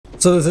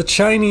So there's a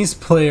Chinese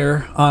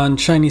player on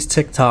Chinese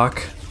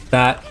TikTok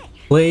that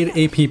played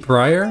AP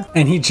Briar,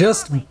 and he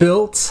just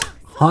built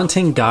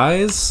Haunting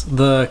Guys,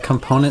 the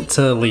component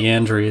to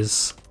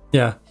Liandry's.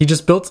 Yeah, he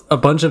just built a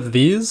bunch of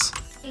these,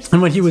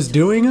 and what he was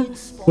doing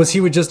was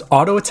he would just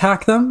auto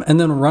attack them and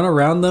then run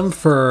around them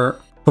for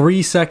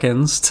 3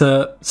 seconds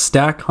to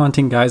stack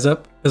Haunting Guys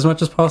up as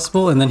much as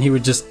possible, and then he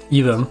would just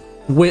E them,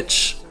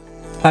 which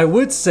I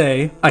would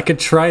say I could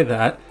try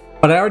that,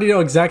 but I already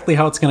know exactly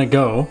how it's gonna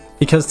go,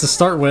 because to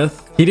start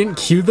with, he didn't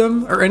queue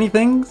them or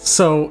anything,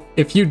 so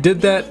if you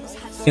did that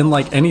in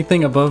like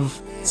anything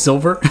above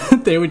silver,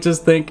 they would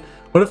just think,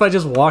 what if I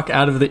just walk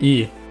out of the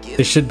E?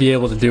 They should be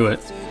able to do it.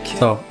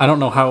 So I don't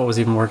know how it was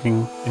even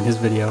working in his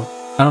video.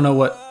 I don't know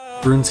what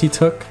runes he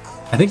took.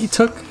 I think he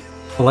took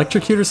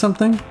Electrocute or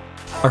something.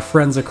 Our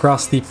friends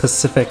across the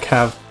Pacific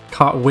have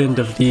caught wind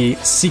of the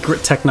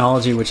secret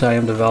technology which I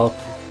am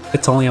developing.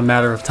 It's only a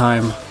matter of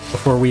time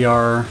before we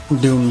are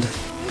doomed.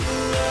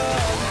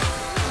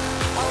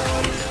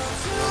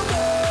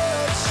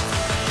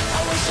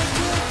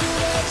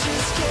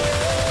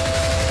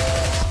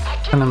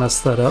 Kinda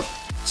messed that up.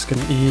 Just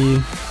gonna E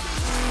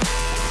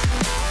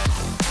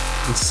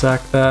and sack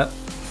that.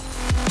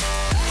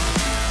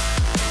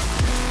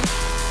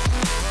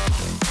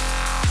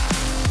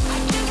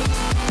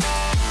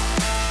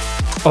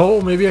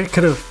 Oh, maybe I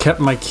could have kept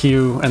my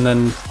Q and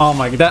then, oh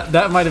my,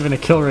 that might have been a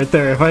kill right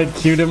there. If I had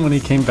Q'd him when he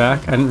came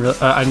back, I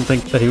didn't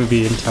think that he would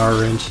be in tower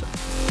range.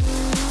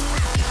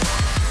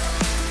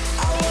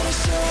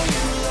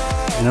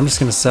 And I'm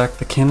just gonna sack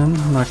the cannon.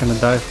 I'm not gonna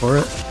die for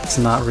it. It's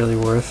not really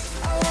worth.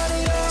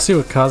 See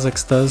what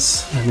Kha'Zix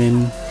does. I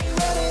mean,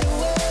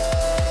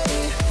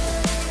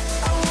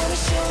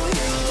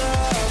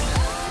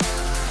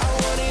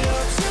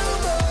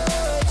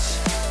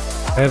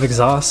 I have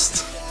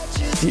exhaust.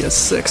 He has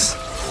 6.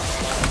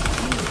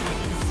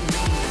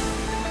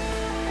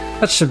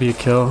 That should be a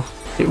kill.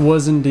 It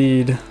was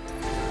indeed.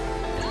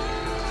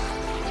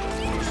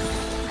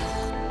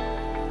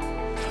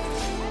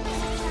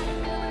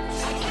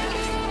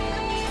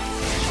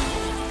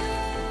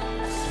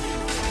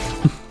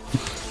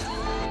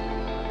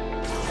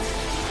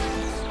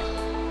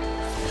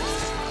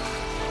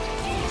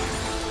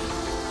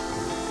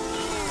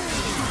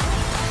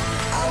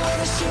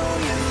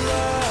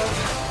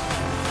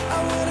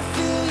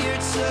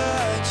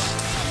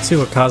 See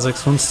what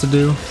Kha'Zix wants to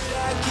do.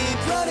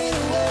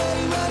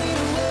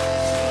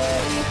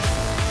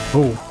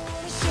 Oh.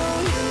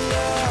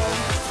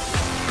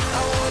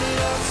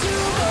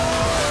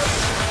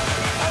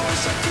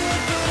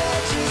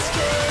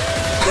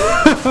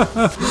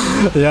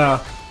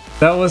 Yeah,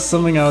 that was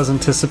something I was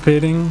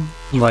anticipating.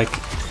 Like,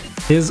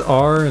 his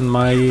R and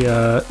my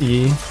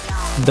E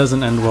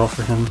doesn't end well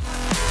for him.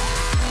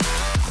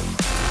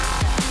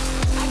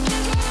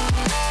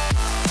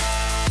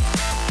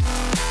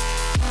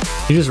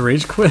 You just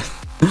rage quit?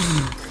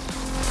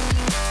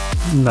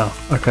 No,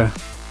 okay.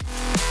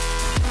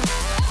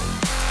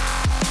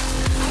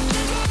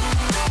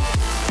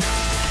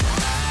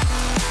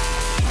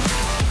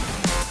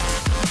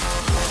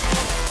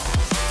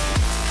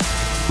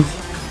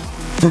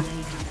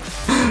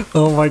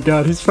 Oh my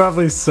god, he's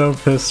probably so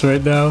pissed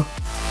right now.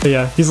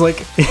 Yeah, he's like,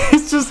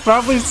 he's just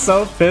probably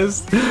so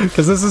pissed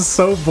because this is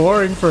so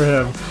boring for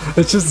him.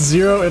 It's just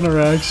zero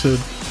interaction.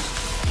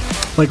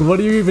 Like, what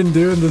do you even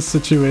do in this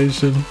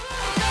situation?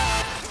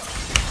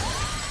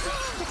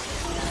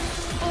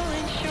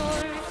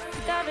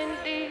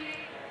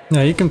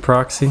 Yeah, you can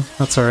proxy.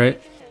 That's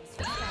alright.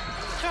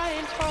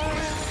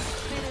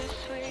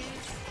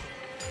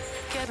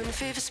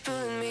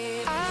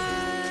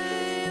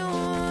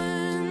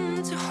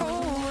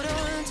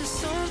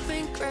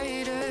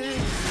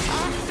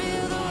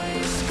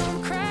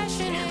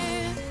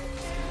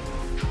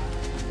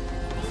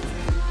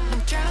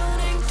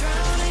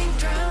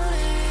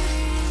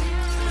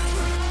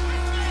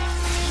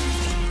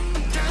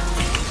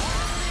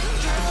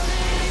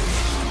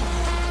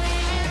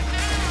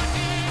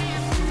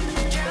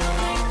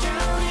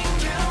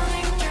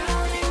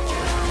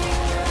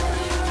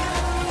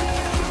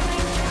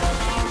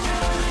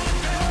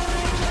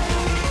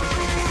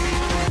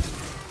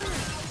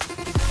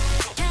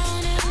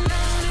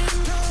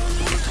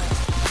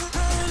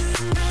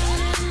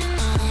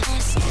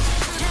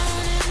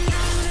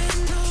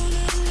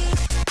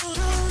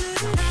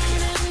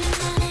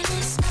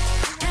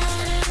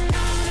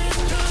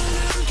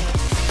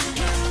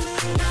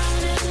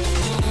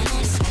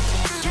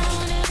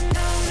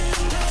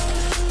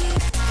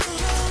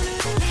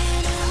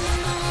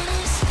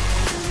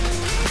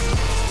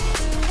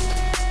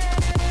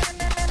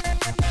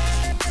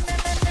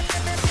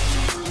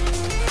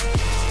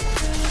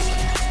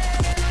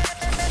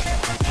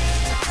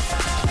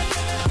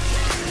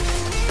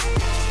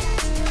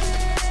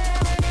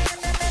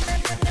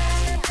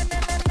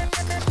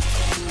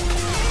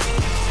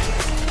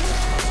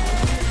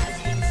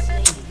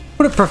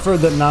 Would have preferred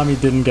that Nami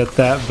didn't get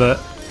that, but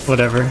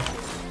whatever.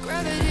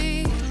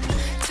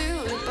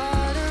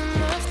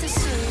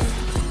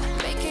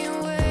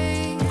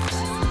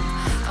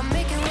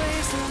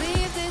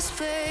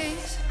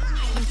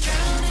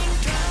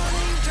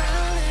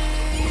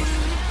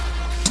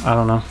 I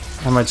don't know.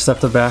 I might just have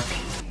to back.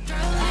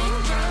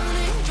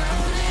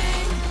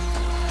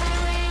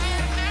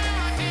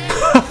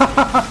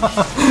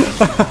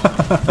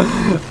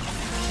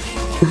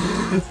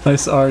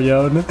 Nice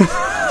Aryon.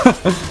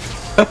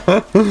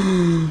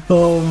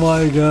 Oh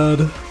my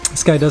god.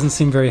 This guy doesn't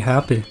seem very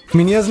happy. I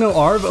mean, he has no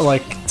R, but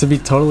like, to be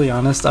totally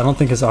honest, I don't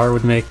think his R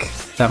would make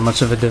that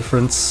much of a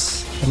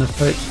difference in a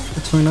fight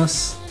between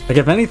us. Like,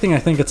 if anything, I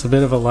think it's a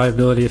bit of a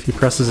liability if he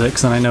presses it,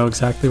 because then I know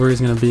exactly where he's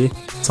gonna be.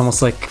 It's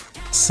almost like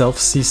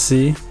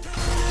self-CC.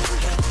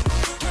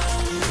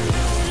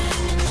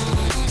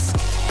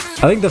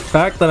 I think the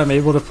fact that I'm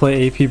able to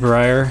play AP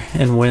Briar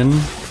and win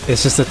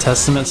is just a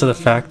testament to the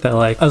fact that,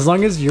 like, as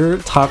long as your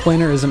top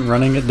laner isn't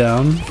running it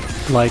down,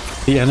 like,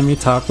 the enemy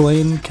top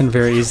lane can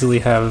very easily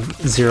have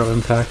zero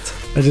impact.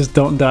 I just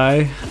don't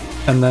die,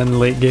 and then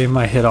late game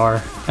I hit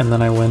R, and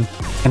then I win.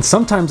 And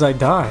sometimes I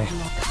die.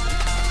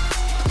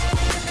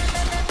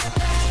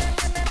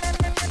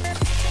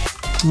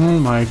 Oh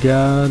my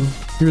god.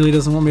 He really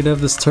doesn't want me to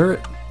have this turret.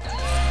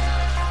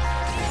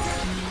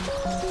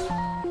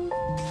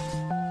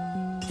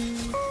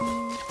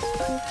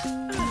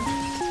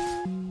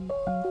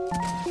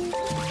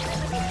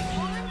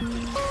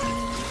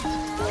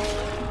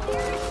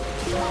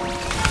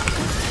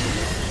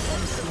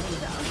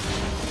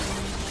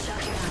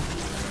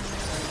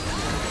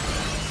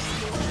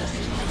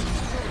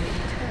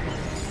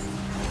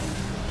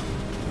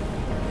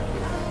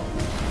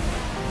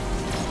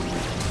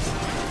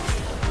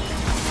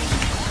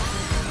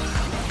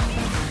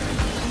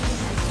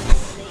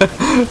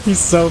 He's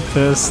so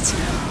pissed.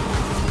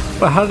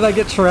 But how did I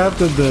get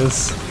trapped in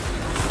this?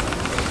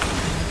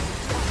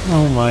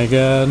 Oh my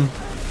god.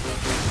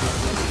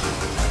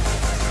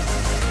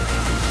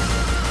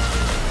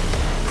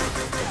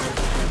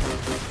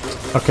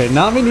 Okay,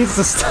 Nami needs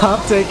to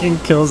stop taking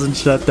kills and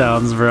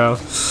shutdowns, bro.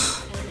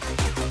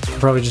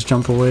 Probably just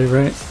jump away,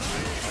 right?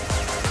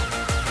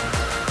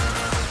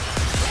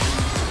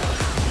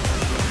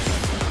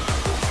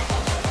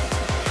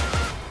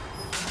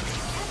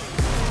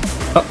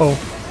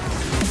 Uh-oh.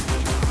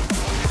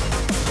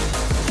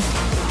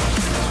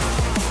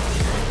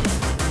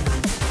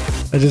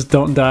 I just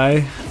don't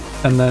die,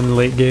 and then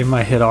late game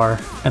I hit R,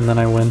 and then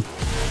I win.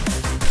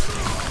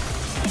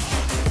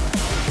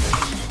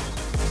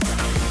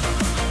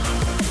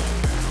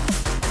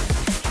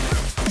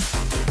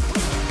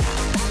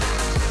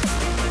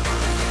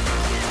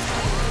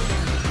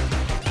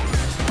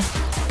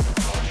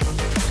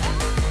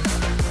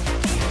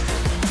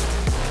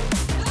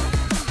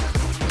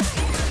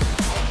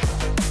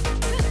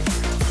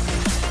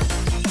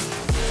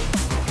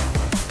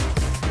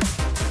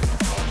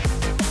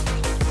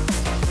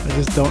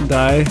 I just don't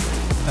die,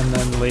 and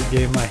then late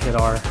game I hit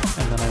R, and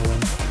then I win.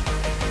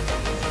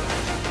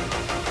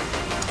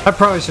 I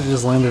probably should have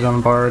just landed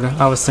on Bard.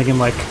 I was thinking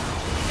like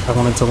I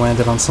wanted to land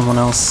it on someone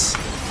else.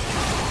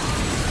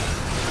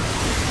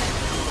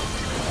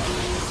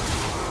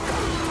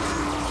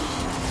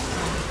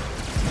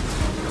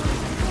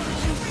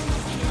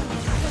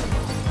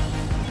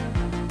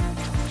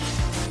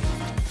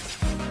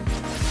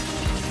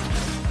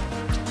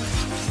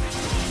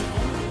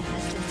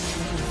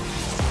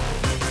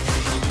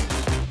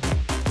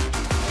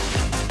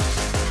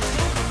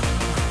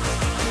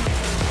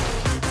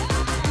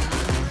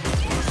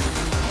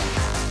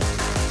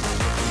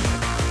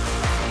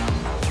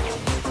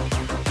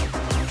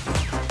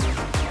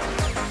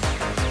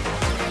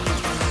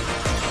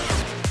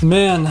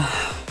 Man, I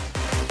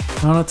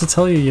don't know what to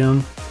tell you,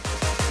 Young.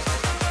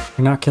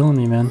 You're not killing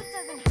me, man.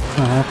 It's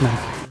not happening.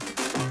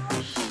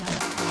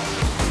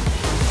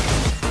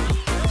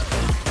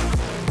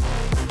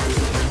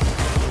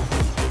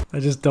 I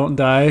just don't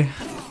die,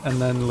 and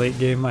then late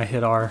game I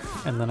hit R,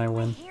 and then I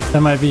win.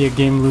 That might be a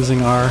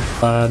game-losing R,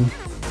 but...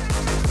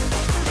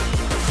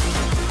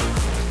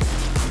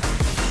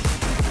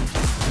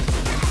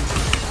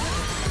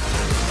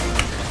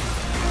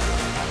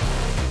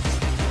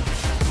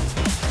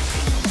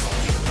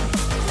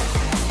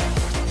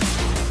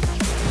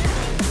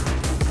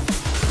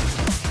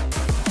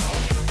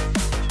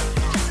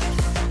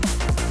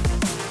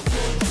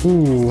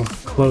 Ooh,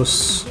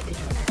 close.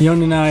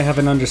 Yone and I have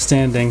an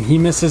understanding. He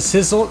misses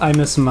his ult, I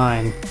miss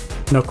mine.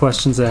 No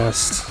questions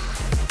asked.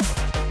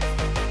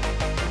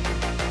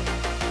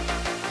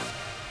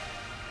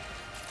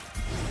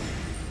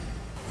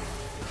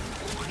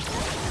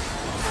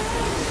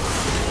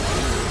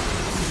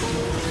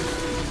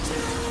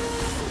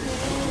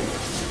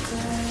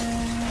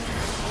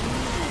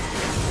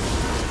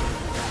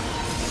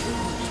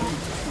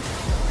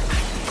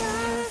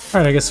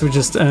 Alright, I guess we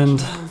just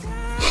end.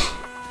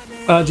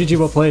 GG,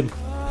 well played.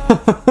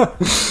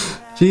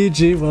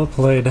 GG, well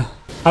played.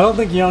 I don't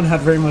think Yon had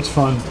very much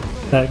fun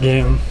that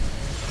game.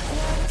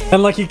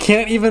 And like, you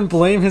can't even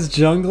blame his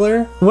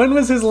jungler. When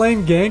was his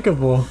lane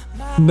gankable?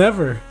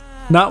 Never.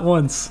 Not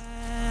once.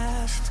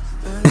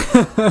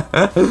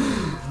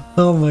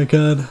 Oh my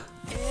god.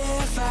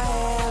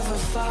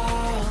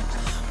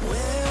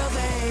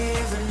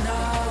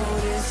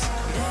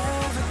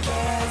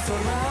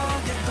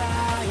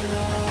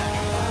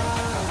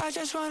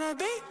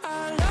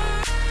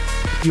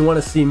 If you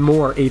want to see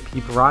more AP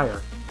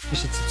Briar, you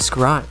should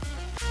subscribe.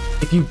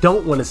 If you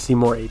don't want to see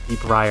more AP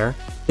Briar,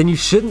 then you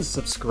shouldn't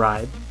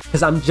subscribe,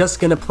 because I'm just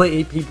going to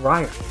play AP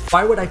Briar.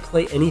 Why would I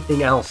play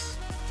anything else?